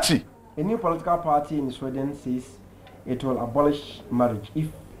 Party. A new political party in Sweden says it will abolish marriage if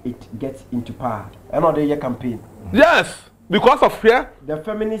it gets into power. Another year campaign. Yes, because of fear. The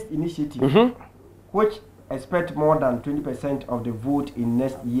feminist initiative, which expect more than 20% of the vote in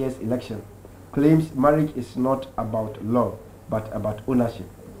next year's election, claims marriage is not about love, but about ownership.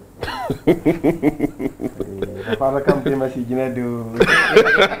 Father campaign message do.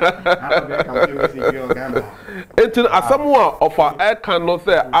 Entin asamoa of our can no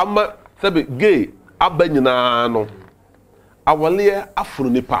say ama say gay abanyina no awale afro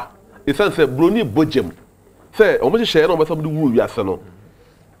nipa esan say broni bojem say omo je share no omo sam de wuru wiase no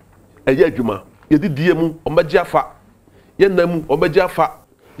eye adwuma ye didie mu omo je afa ye namu omo je afa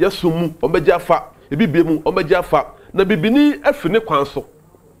ye somu omo je afa e bibie mu omo je afa na bibini afine kwan so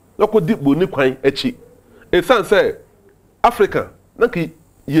yoko di boni kwan echi esan say Africa nanki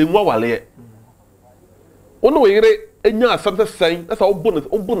ye nwa wale ono yire enya asam sen esa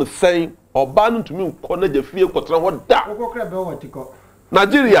obo sen oba no ntumi nkọ na jafie kọtra ho da okokra be wo tiko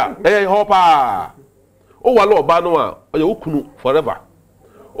Nigeria ho pa o wale oba no a oye okunu forever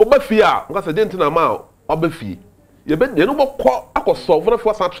oba fie a nka se dent na ma oba fie ye be de no bokọ akọsọ fo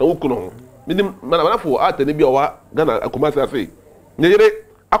fo san twa okunu ho minim mana fo atene bi owa Ghana akomasi ase ne yire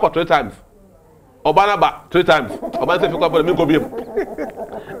akọ 3 times oba na ba 3 times oba se fi kwa bole mi ko biem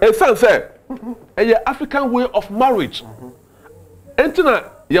e san say a African way of marriage. Entina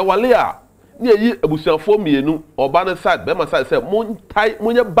ya wale a ni yi abusuafo mienu oba na side be ma side say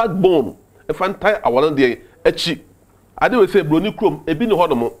monye backbone e fan tie awon de echi ade we say broni krom ebi ni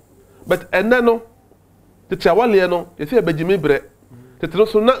hono mo but enne no tete awale no ye say abagimi bre tete no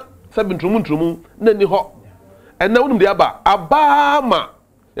so na sabi ntrumu na ni ho enne wonum de aba ma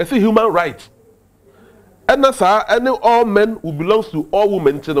ye say human right enna sa any all men who belongs to all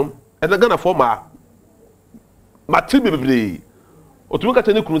women tinum and Ghana former Matibi bibli otumika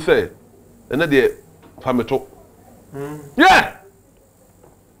tani kunu say ena de fameto yeah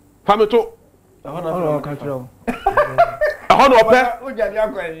fameto ahono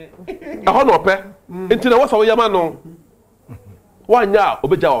ope entina wasa wo yama no wanya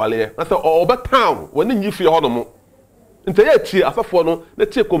obeja wale na say obe town woni nyi fie ho no mo nte ye tie asafo no na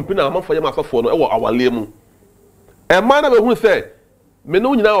tie company amafo ye asafo no e wo awale mu e man na be hu say me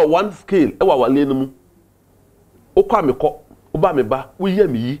no nyina o one scale e wo awale no mu okwa me ko oba me ba wo yi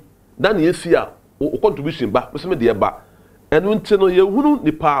yi na na yesi a o contribution ba so me de ba enu nte no ye hunu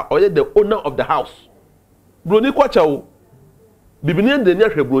nipa oye the owner of the house broni kwacha wo bibini ende nya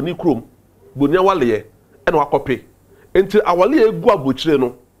hwe broni krom broni awale ye e na wakope enti awale egu abochire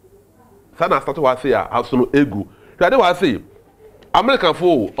no sana start wa say a house no egu they wa say American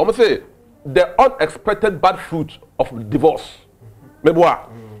for almost say the unexpected bad fruit of divorce meboa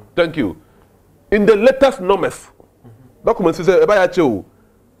thank you in the latest numbers document say eba ya che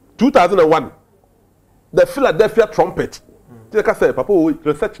 2001 the Philadelphia trumpet they can say papa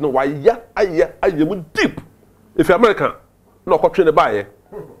research no why ya mu deep if you American no ko train ba ye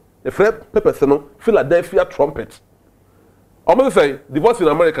the free papers no Philadelphia trumpet almost say divorce in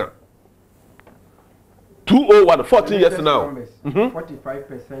America 201 14 years now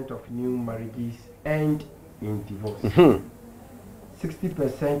 45% of new marriages end in divorce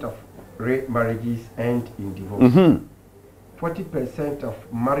 60% of marriages end in divorce 40% of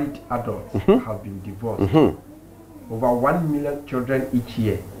married adults have been divorced over 1 million children each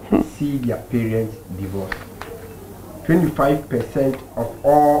year see their parents divorced 25% of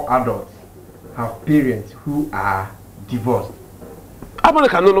all adults have parents who are divorced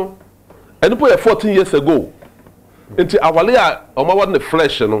America no and put 14 years ago into awale a omawa the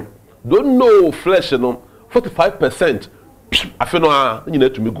flesh no don't know flesh no 45% afeno a nyina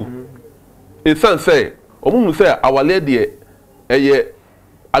tumi gu e san say omumu say awale de eye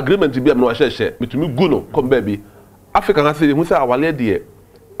agreement bi am no ahye metumi gu no come baby Africa ha say hu say awale de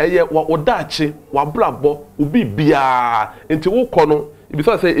eye wo daache wa blabo obi bia enti wo kɔ no ibi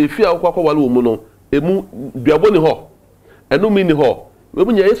say efi a wo kwakɔ wale wo mu no emu duabo ni ho enu mi ni ho we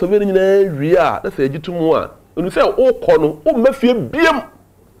mu nya yeso be ni na wi a na say agitumu a onu say wo kɔ no wo mafie biem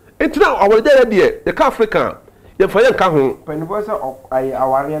enti na awale de ye ka Africa ye fa ye nka ho panifo say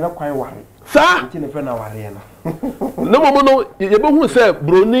aware na kwan ware sa enti ne fe na ware na no mo no ye be hu say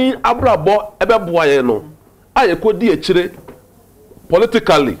broni abrabo ebe boa ye no a ye kodi e kire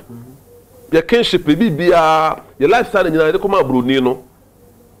politically your kinship bibia your lifestyle nyina de koma broni no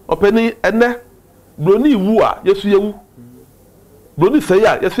openi ene broni wu a yesu yewu broni sei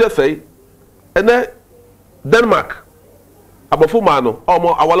a yesu sei ene Denmark abofo ma no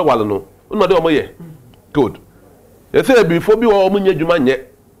omo awale no no de omo ye good yesi before bi wo omo nya dwuma nye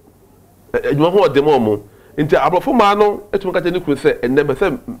dwuma ho de mo omo nti abofo ma no etum ka tani kru se ene be se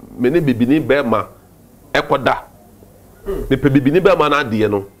me ne bibini be ma ekoda me pe bibini be ma na de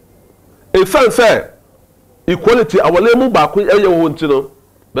no e san say equality awale mu ba ko eye wo nti no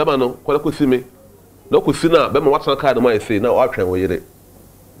be ma no kwala ko sime na ko sina be ma watana card ma say na wa twen wo yire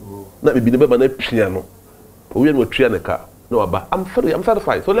na bibini be ma na pia no owie no tria ne ka no aba I'm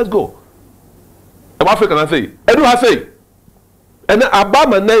satisfied so let's go am Africa na say edu ha say ene aba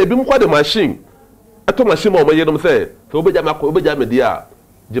ma na ebi mkwa de machine eto machine ma o yedom say so obeja me dia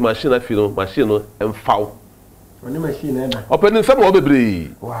di machine afi no machine no emfaw oni machine na open nsem wo bebre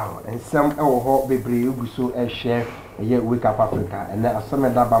wow ensem e wo ho bebre oguso e hwe ye wake up Africa ene asome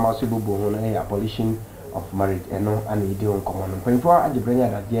da ba ma so bobo ho na abolition of marriage eno ana ide on common panfo agibranya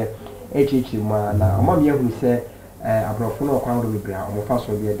da je echichi ma na omam ye hu se abrofo no kwan do bebre a omo fa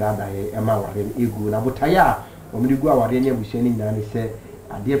so de dada ye e ma ware egu na botaya omri gu aware nya busie ni nyina ni se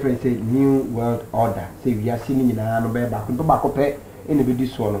ade fe se new world order se wi asi ni nyina no be ba ko pe ene be di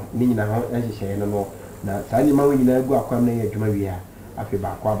so no ni nyina ho ehye no na sani ma nyina egu akwam na ye adwuma wi a afi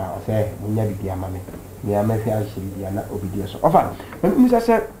ba kwa ba o se munya bibi ama me me amafi ahye bi na obidi so ofa musa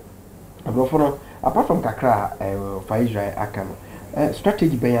se abrofo no apart from kakra for Israel akano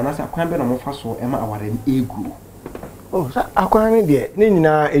strategy be yana sa kwan be na mo fa so e ma aware egu oh sa akwan de ni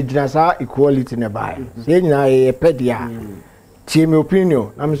nyina ejina sa equality ne ba se nyina e pedia tie me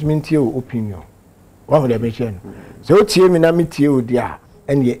opinion na me tie opinion wa ho de be chen se o tie me na me tie o dia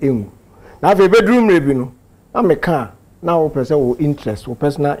ene ye engu na fe bedroom rebi no na me ka na wo pese wo interest wo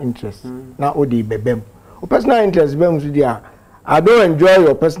personal interest na o de bebem wo personal interest bem so dia I don't enjoy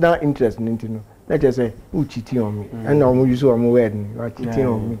your personal interest nintino let us say who cheating on me and I'm use on my word you are cheating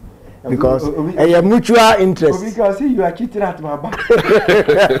on me because a mutual interest because you are cheating at my back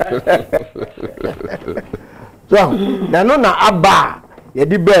so na no na aba ye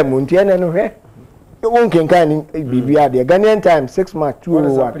di bem nti ene no hwe won kenkan bibia de Ghanaian time 6 March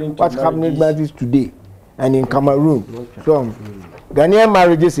 2001 what's happening marriages today and in Cameroon so Ghanaian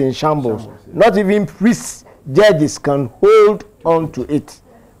marriages in shambles not even priests judges can hold on to it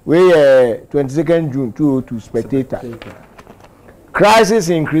we 22nd June 2002 spectator crisis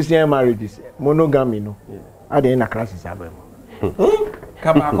in Christian marriages, monogamy no. Ade na crisis abem.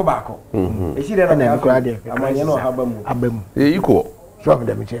 Kabako. Esi dey na krade. Amanye no abem. Equal. So of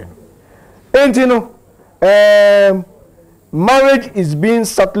them chain. Enti no marriage is being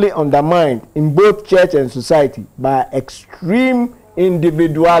subtly undermined in both church and society by extreme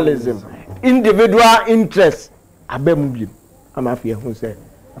individualism. Individual interest abem bi. Amafia hu say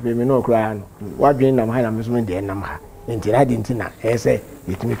abem no kra no. Wadwen nam ha na meso de nam ha. Enti na de enti na say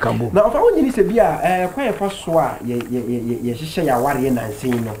yetimi kambo. Na ofa wonyini se bia kwan fa so a ye hihye ya ware na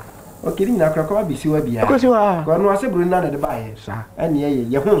nsen no. Okiri na kra kwa bisiwa bia. Ko no asebru na de bae. Sa. Ene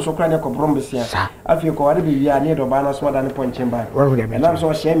ye hu so kra ne ko brom bisia. Afie ko ware be wi a ne do ba na so da ne ponchen ba. Na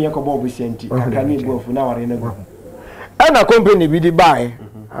so hye me ko bo bisia nti kaka ni bofu na ware na go. Ana company bi di bae.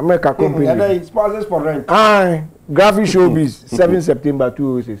 America company. And sponsors for rent. Graphic Showbiz 7 September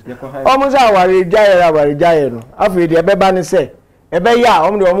 2006. Almost aware jaye no. Afie de be ba ne se ebe ya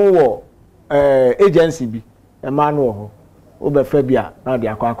omde omo wo agency bi e ma no ho. Obe fa bia na de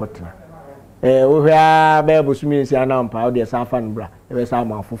akotena. Wo hwa be bosumi si anampa o de safa nbra. E be sa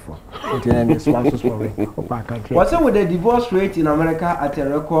ma fofo. Internet sponsors for rent. What's with the divorce rate in America at a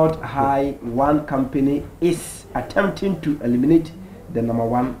record high? One company is attempting to eliminate the number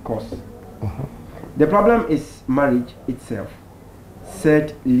one cause. The problem is marriage itself,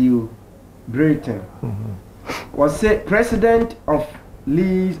 said Leo Brereton, was president of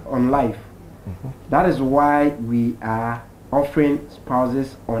Lease on Life. That is why we are offering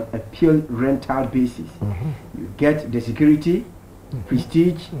spouses on a pure rental basis. You get the security,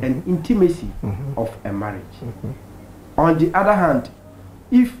 prestige, and intimacy of a marriage. On the other hand,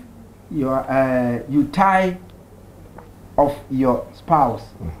 if you tie of your spouse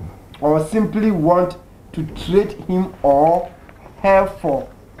or simply want to trade him or her for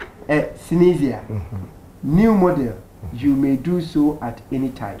a synesthesia new model, you may do so at any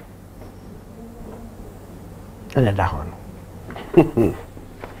time. And that one.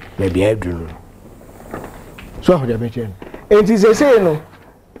 Maybe I do. So the mention. It is a say no.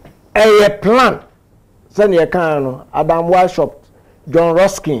 A plan. Send your can Adam Weishaupt, John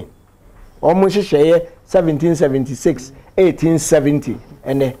Ruskin, almost 1776, 1870,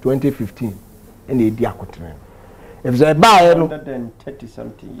 and 2015, and the Diakotran. If they buy 130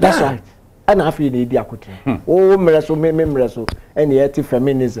 something. That's right. And I feel the Diakotran. Oh, Mreso, and yet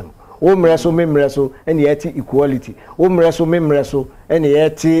feminism. Oh, Mreso, and yet equality. Oh, Mreso, and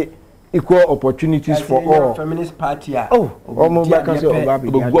yet equal opportunities for all. Feminist party. Oh,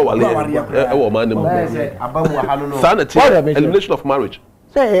 elimination of marriage.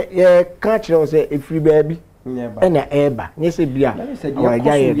 Say, yeah, catch us a free baby. And a eba, yes, a beer.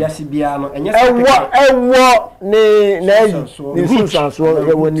 Yes, beer, and yes,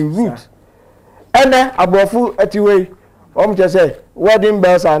 when you root. And then above at your way, just say, wedding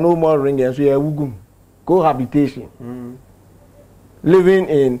bells are no more ringing, so you cohabitation. Living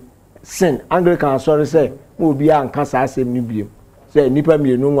in sin. Anglican, sorry, say, will be on Casa same Nubium. Say, Nipa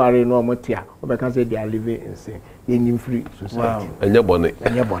me no worry no motia, or can say they are living in sin. In free society. And your bonnet.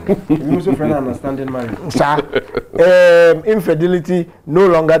 You also friend understanding marriage. Sir, infidelity no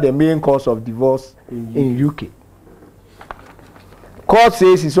longer the main cause of divorce in UK. Court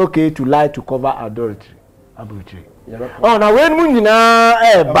says it's okay to lie to cover adultery. Oh, now when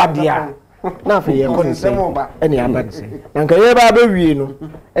munina badia. Na for ye kon say any abad say. Na nka ye ba wie no,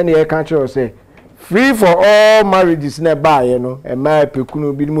 any ye can say free for all marriages na ba ye no, e ma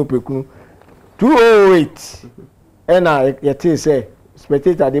pekunu bi mu pekunu 208. And I say,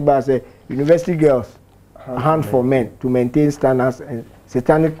 spectator deba say, university girls, a hand for men to maintain standards and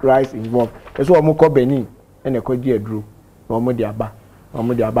satanic rights involved. That's what we call Benin and a Koji Drew.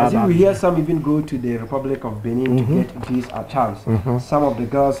 We hear some even go to the Republic of Benin to get this a chance. Some of the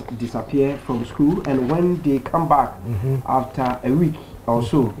girls disappear from school, and when they come back after a week or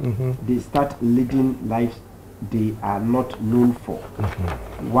so, they start leading lives they are not known for.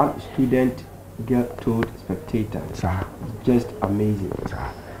 One student girl told Spectator, just amazing.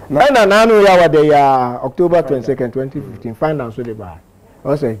 Now, October 22nd, 2015, find out so they buy.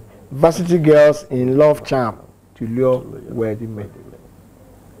 Also, varsity girls in love charm to lure wedding men.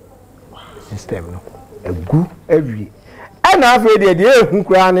 System no, a good every. And after the who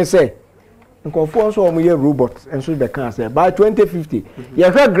cry say, and conform so many robots and so they can say by 2050, you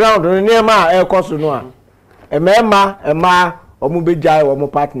have ground near my air cost no. A ma, or mobile or more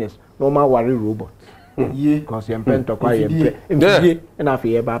partners. No more worry robot. Because you pen to quiet and I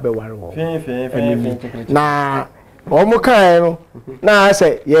fear Baby worry. Now, Omoka, now I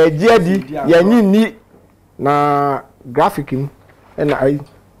say, yeah, Jadi, yeah, need na graphic and I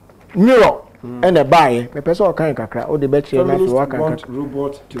mirror and a buy me person o kan kakra o de be che na so waka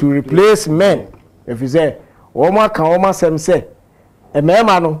robot to replace men if you say o ma kan o ma sem say e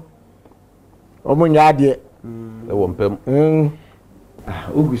mema no o mo nya ade e wo mpem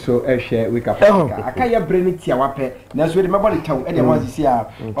ogu so share wake up aka ya brand tia wape na so de mebody taw e de wan sisi a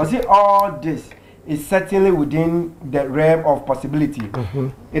o say all this is certainly within the realm of possibility.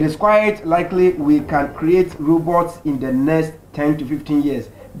 It is quite likely we can create robots in the next 10 to 15 years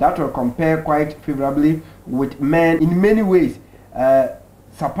that will compare quite favorably with men in many ways,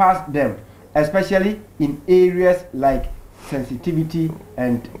 surpass them, especially in areas like sensitivity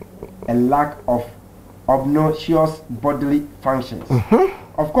and a lack of obnoxious bodily functions.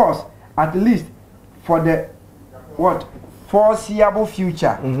 Of course, at least for the foreseeable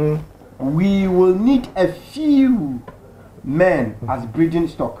future, we will need a few men as breeding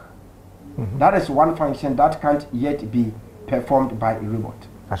stock. That is one function that can't yet be performed by a robot.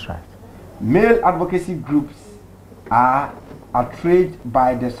 That's right. Male advocacy groups are outraged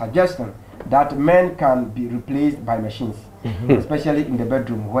by the suggestion that men can be replaced by machines, especially in the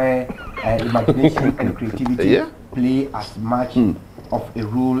bedroom where imagination and creativity play as much of a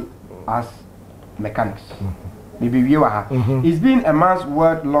role as mechanics. Maybe viewer, it's been a man's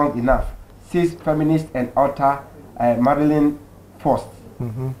word long enough, says feminist and author Marilyn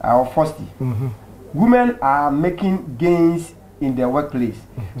Fosty. Women are making gains in their workplace,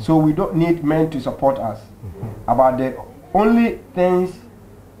 so we don't need men to support us. About the only things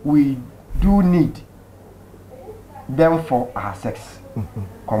we do need them for our sex,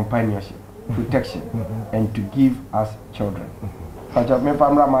 companionship, protection, and to give us children. Oh,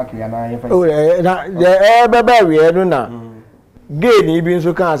 gay ni bi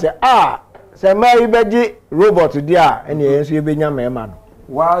nso kan say say my beji robot dia and yenso ye benya mema no.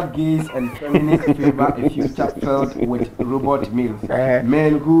 While gays and feminists favor a future filled with robot males,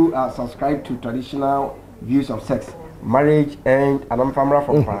 men who are subscribed to traditional views of sex, marriage, and family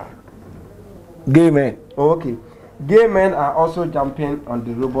from gay men. Oh, okay. Gay men are also jumping on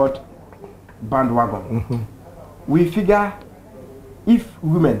the robot bandwagon. We figure if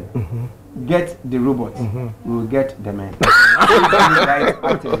women get the robots, we will get the men.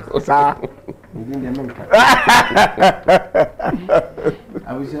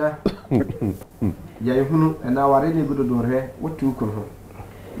 I was here. Yeah, and now I really good to do what to cover.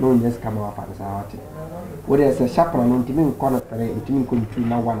 No, yes, come up and say, what is a chaperone on Timmy corner, and Timmy could do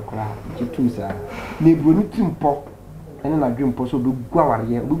now one crowd, two, sir. Maybe we need to pop, and then I dream possible go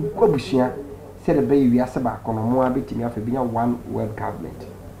here, we go bushia, said a baby as a back on a more beating after being a one world government.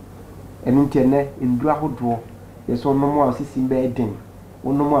 And internet in Draho draw, yes, or no more assisting bedding,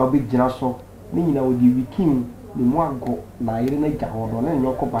 or no more big general, meaning I would be king, the more go, lie in a jaw, and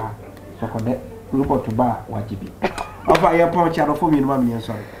your coba, so called that robot to bar, what you be. Of your punch out of me, mammy, and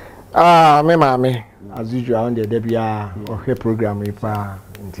sorry. Me mammy, as usual, on the debut or her program, if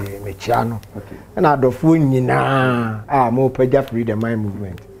me channel. And I do phone you now, more per free the mind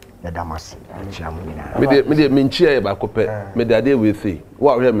movement. The Damas, me minchia ba kope me dade we say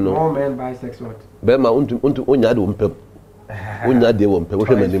what we know all men by sex what be ma untu onya de wompem onya de wompem wo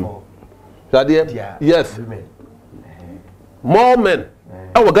hwe manim dade yes more men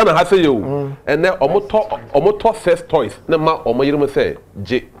I was gonna say you and then omoto sex toys na ma omoyirem say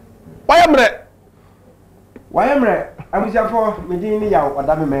je why am I was for me din ya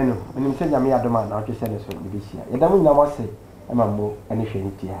odame men no nim se nyame adoma na o twese ne so bi bia yedam nyina mo se e ma mo ani hwe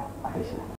ntia adehye